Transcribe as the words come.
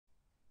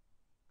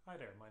Hi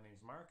there, my name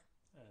is Mark,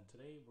 and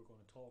today we're going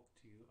to talk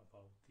to you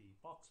about the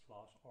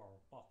Boxplot or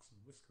box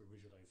and whisker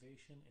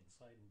visualization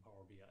inside in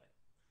PowerBI.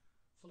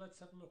 So let's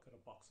have a look at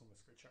a box and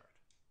whisker chart.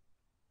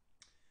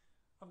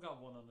 I've got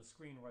one on the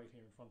screen right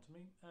here in front of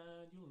me,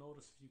 and you'll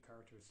notice a few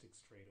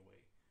characteristics straight away.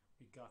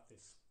 We've got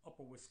this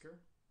upper whisker,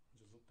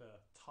 which is the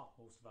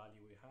topmost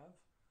value we have,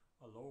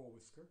 a lower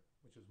whisker,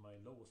 which is my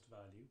lowest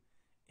value.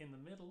 In the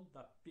middle,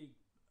 that big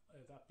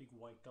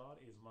white dot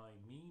is my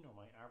mean or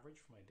my average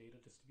for my data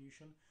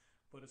distribution,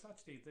 but it's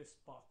actually this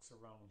box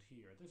around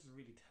here. This is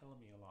really telling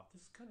me a lot.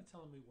 This is kind of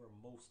telling me where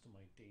most of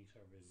my data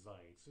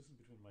resides. This is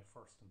between my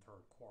first and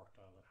third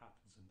quartile that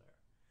happens in there.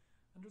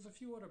 And there's a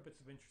few other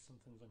bits of interesting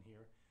things on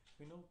here.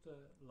 We note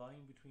the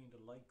line between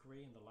the light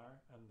gray and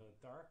the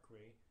dark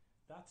gray.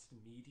 That's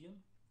the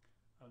median.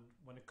 And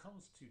when it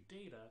comes to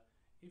data,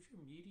 if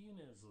your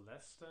median is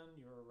less than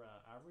your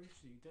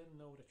average, you then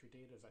know that your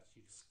data is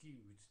actually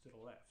skewed to the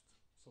left.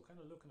 So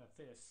kind of looking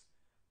at this,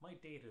 my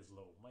data is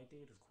low. My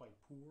data is quite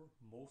poor.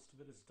 Most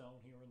of it is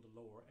down here in the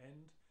lower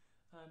end.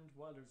 And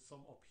while there's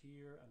some up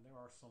here and there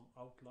are some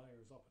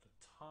outliers up at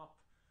the top,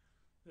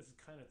 this is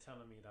kind of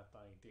telling me that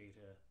my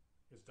data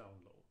is down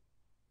low.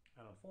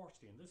 And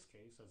unfortunately in this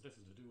case, as this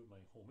is to do with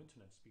my home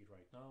internet speed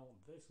right now,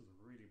 this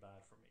is really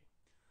bad for me.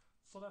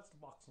 So that's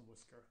the box and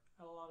whisker,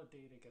 and a lot of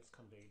data gets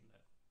conveyed in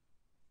it.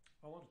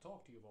 I want to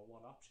talk to you about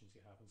what options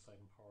you have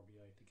inside in Power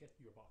BI to get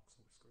your box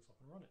and whiskers up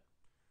and running.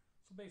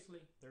 So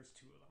basically there's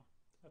two of them.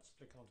 Let's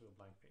click onto a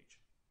blank page.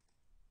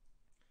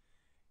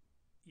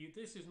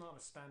 This is not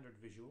a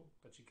standard visual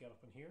that you get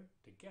up in here.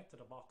 To get to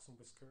the box and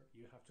whisker,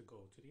 you have to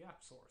go to the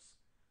app source.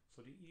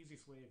 So the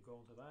easiest way of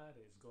going to that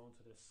is going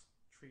to this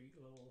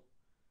little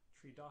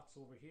three dots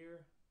over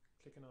here,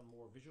 clicking on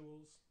more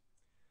visuals,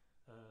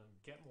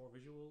 get more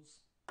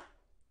visuals.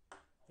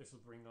 This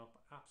will bring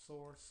up app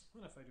source.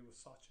 And if I do a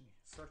search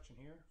in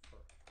here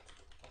for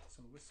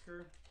box and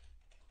whisker,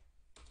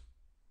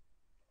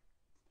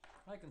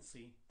 I can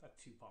see that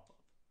two pop up.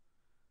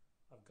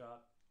 I've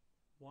got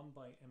one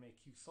by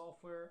MAQ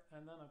software,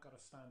 and then I've got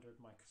a standard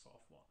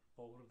Microsoft one.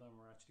 Both of them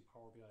are actually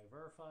Power BI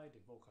verified. They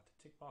both got the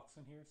tick box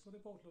in here, so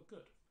they both look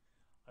good.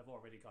 I've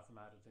already got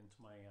them added into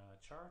my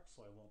chart,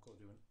 so I won't go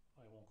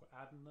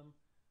adding them,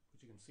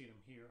 but you can see them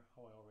here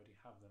how I already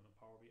have them in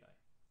Power BI.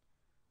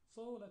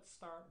 So let's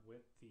start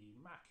with the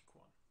Mac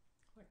one.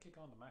 Let's click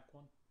on the Mac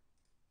one.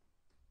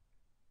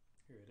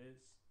 Here it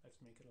is.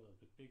 Let's make it a little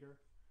bit bigger.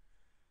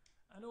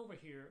 And over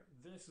here,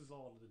 this is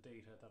all of the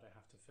data that I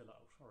have to fill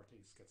out, or at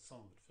least get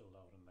some of it filled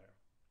out in there.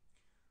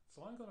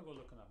 So I'm going to go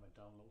looking at my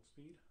download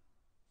speed.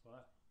 So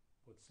that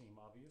would seem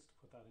obvious to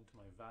put that into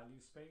my value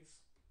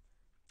space.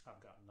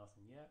 I've got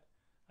nothing yet.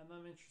 And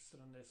I'm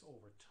interested in this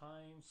over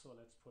time. So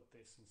let's put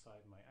this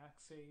inside my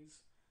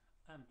axes.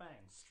 And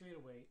bang, straight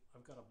away,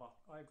 I've got a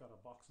box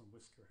and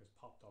whisker has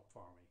popped up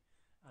for me.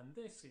 And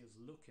this is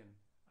looking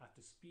at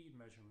the speed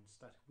measurements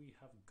that we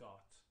have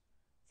got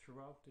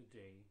throughout the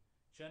day,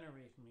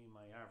 generating me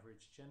my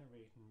average,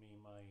 generating me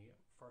my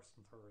first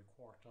and third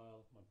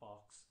quartile, my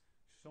box,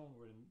 showing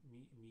where the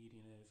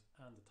median is,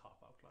 and the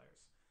top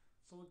outliers.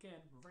 So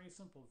again, very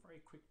simple,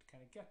 very quick to kind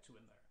of get to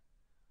in there.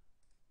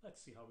 Let's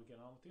see how we get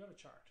on with the other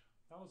chart.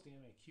 That was the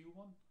MAQ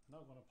one.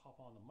 Now I'm going to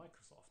pop on the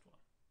Microsoft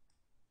one.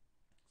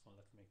 So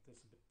let's make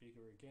this a bit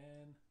bigger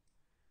again.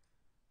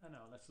 And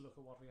now let's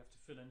look at what we have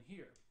to fill in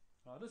here.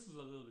 This is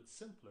a little bit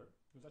simpler.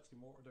 There's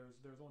actually more.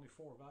 There's only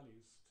 4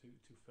 values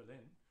to fill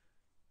in.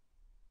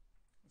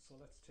 So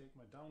let's take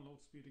my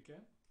download speed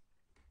again.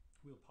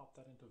 We'll pop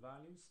that into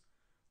values.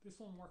 This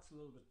one works a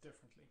little bit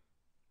differently.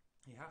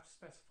 You have to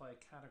specify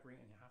a category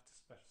and you have to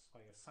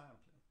specify a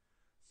sampling.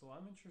 So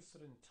I'm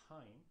interested in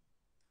time.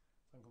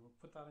 So I'm going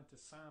to put that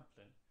into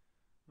sampling.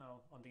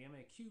 Now on the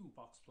MAQ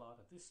box plot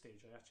at this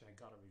stage, I actually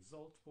got a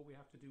result, but we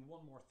have to do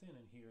one more thing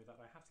in here, that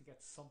I have to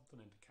get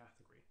something into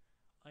category.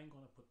 I'm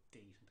going to put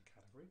date into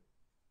category.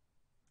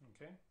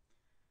 Okay.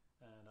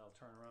 And I'll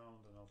turn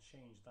around and I'll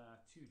change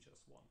that to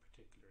just one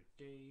particular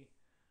day.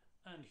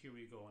 And here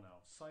we go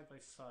now. Side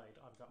by side,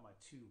 I've got my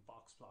two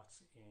box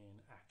plots in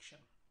action.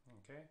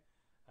 Okay,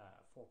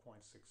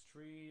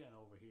 4.63, and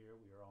over here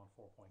we are on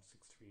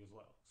 4.63 as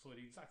well. So the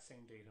exact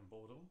same data in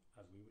both of them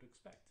as we would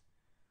expect.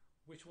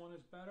 Which one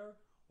is better?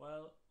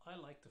 Well, I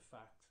like the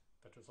fact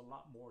that there's a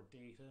lot more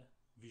data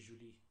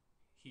visually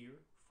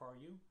here for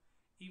you.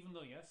 Even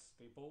though, yes,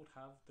 they both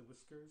have the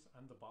whiskers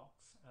and the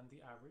box and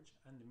the average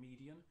and the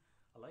median.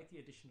 I like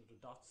the addition of the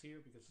dots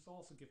here because it's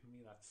also giving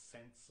me that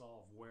sense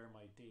of where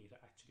my data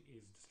actually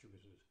is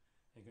distributed.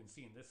 And you can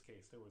see in this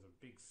case there was a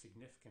big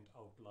significant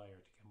outlier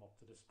to come up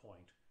to this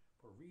point,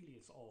 but really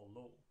it's all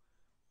low.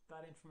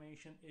 That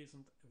information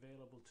isn't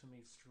available to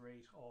me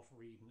straight off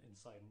reading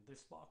inside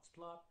this box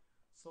plot,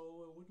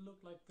 so it would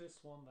look like this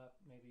one, that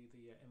maybe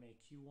the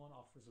MAQ one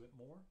offers a bit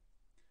more.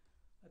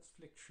 Let's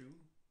flick through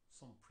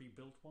some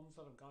pre-built ones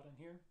that I've got in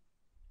here.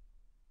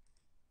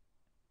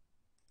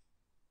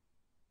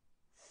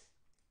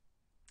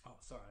 Oh,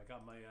 sorry, I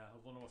got my, I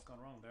don't know what's gone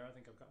wrong there. I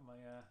think I've got my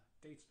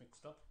dates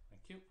mixed up.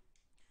 Thank you.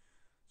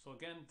 So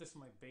again, this is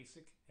my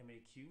basic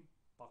MAQ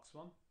box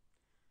one.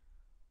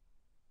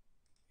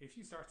 If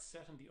you start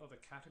setting the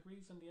other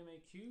categories in the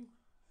MAQ,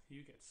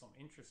 you get some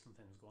interesting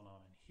things going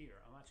on in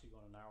here. I'm actually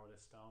going to narrow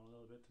this down a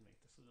little bit to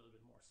make this a little bit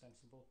more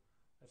sensible.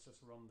 Let's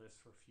just run this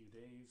for a few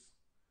days.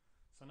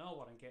 So now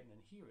what I'm getting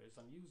in here is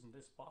I'm using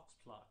this box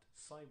plot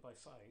side by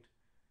side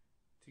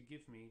to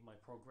give me my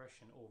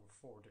progression over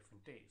 4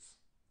 different days.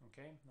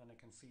 Okay, and I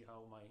can see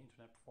how my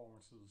internet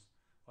performance is,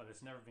 well,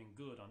 it's never been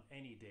good on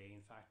any day.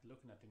 In fact,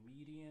 looking at the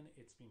median,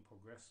 it's been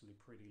progressively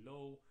pretty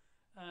low,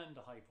 and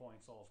the high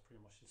points all is pretty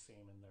much the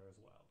same in there as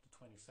well. The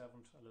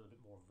 27th, a little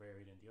bit more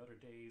varied in the other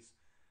days,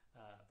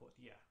 but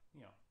yeah,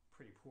 you know,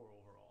 pretty poor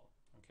overall.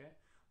 Okay,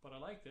 but I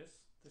like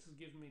this. This is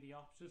giving me the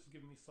options,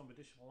 giving me some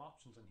additional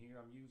options in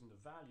here. I'm using the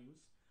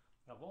values.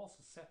 I've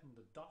also set in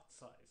the dot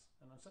size,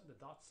 and I'm setting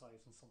the dot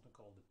size in something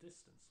called the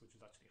distance, which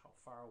is actually how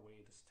far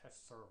away this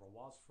test server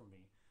was from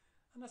me.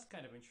 And that's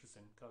kind of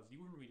interesting because you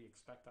wouldn't really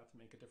expect that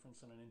to make a difference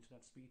in an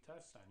internet speed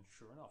test, and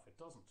sure enough it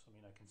doesn't. I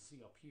mean, I can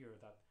see up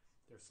here that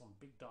there's some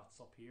big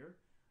dots up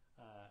here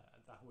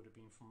that would have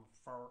been from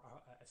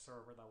a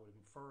server that would have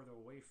been further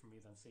away from me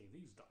than say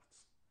these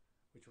dots,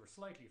 which were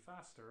slightly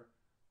faster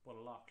but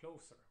a lot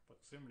closer.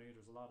 But similarly,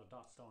 there's a lot of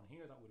dots down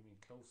here that would have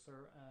been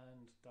closer,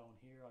 and down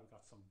here I've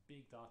got some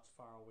big dots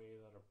far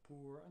away that are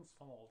poor, and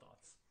small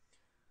dots.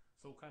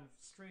 So kind of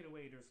straight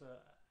away there's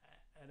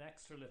an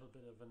extra little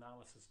bit of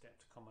analysis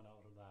depth coming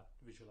out of that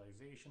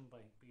visualization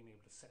by being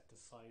able to set the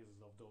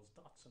sizes of those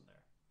dots in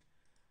there.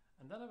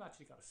 And then I've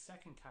actually got a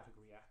second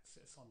category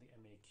axis on the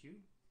MAQ.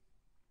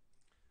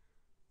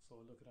 So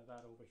looking at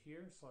that over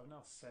here, so I've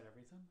now set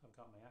everything. I've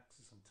got my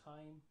axis and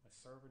time, my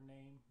server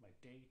name, my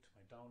date,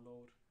 my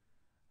download,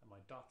 and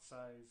my dot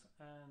size,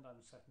 and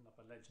I'm setting up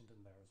a legend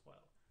in there as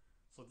well.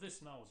 So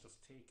this now is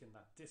just taking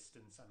that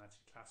distance and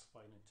actually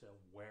classifying into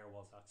where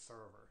was that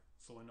server.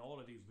 So in all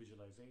of these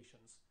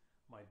visualizations,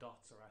 my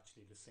dots are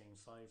actually the same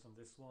size on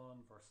this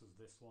one versus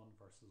this one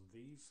versus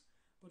these,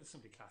 but it's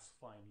simply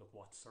classifying, look,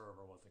 what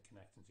server was it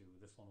connecting to.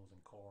 This one was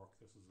in Cork,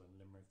 this is in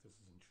Limerick, this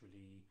is in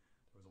Tralee,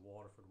 there was a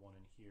Waterford one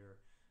in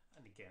here.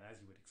 And again, as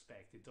you would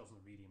expect, it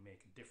doesn't really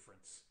make a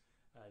difference.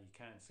 You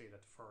can't say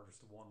that the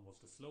furthest one was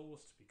the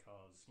slowest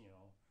because, you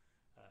know,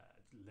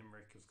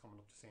 Limerick is coming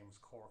up the same as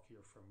Cork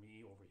here for me.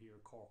 Over here,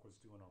 Cork was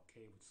doing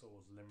okay, but so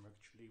was Limerick.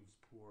 Tralee was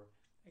poor,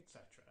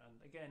 etc. And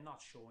again,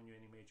 not showing you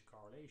any major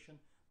correlation,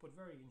 but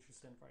very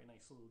interesting, very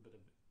nice little bit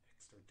of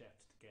extra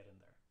depth to get in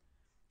there.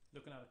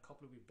 Looking at a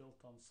couple we built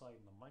on site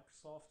in the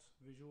Microsoft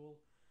visual,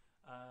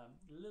 a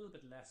little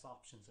bit less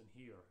options in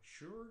here.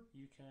 Sure,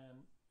 you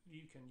can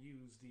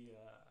use the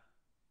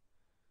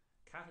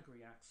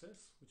category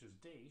axis, which is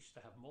date,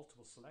 to have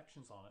multiple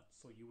selections on it,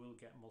 so you will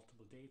get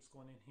multiple dates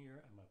going in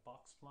here, and my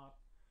box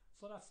plot,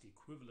 so that's the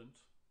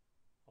equivalent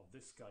of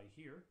this guy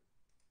here.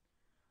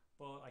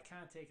 But I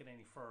can't take it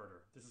any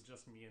further. This is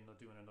just me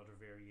doing another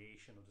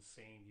variation of the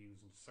same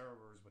using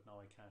servers, but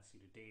now I can't see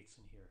the dates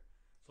in here.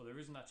 So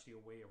there isn't actually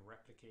a way of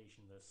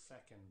replicating the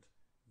second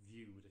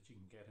view that you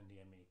can get in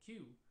the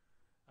MAQ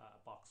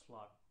box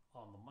plot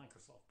on the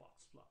Microsoft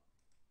box plot.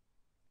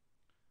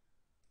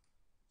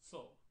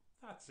 So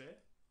that's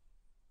it.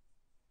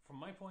 From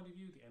my point of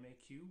view, the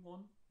MAQ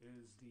one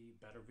is the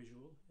better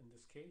visual in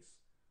this case.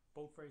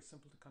 Both very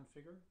simple to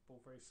configure,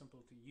 both very simple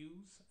to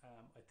use.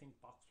 I think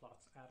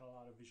Boxplots add a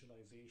lot of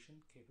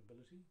visualization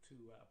capability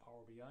to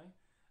Power BI,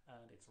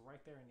 and it's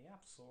right there in the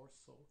app source,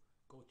 so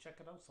go check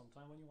it out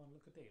sometime when you want to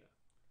look at data.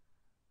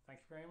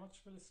 Thank you very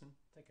much for listening.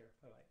 Take care.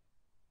 Bye-bye.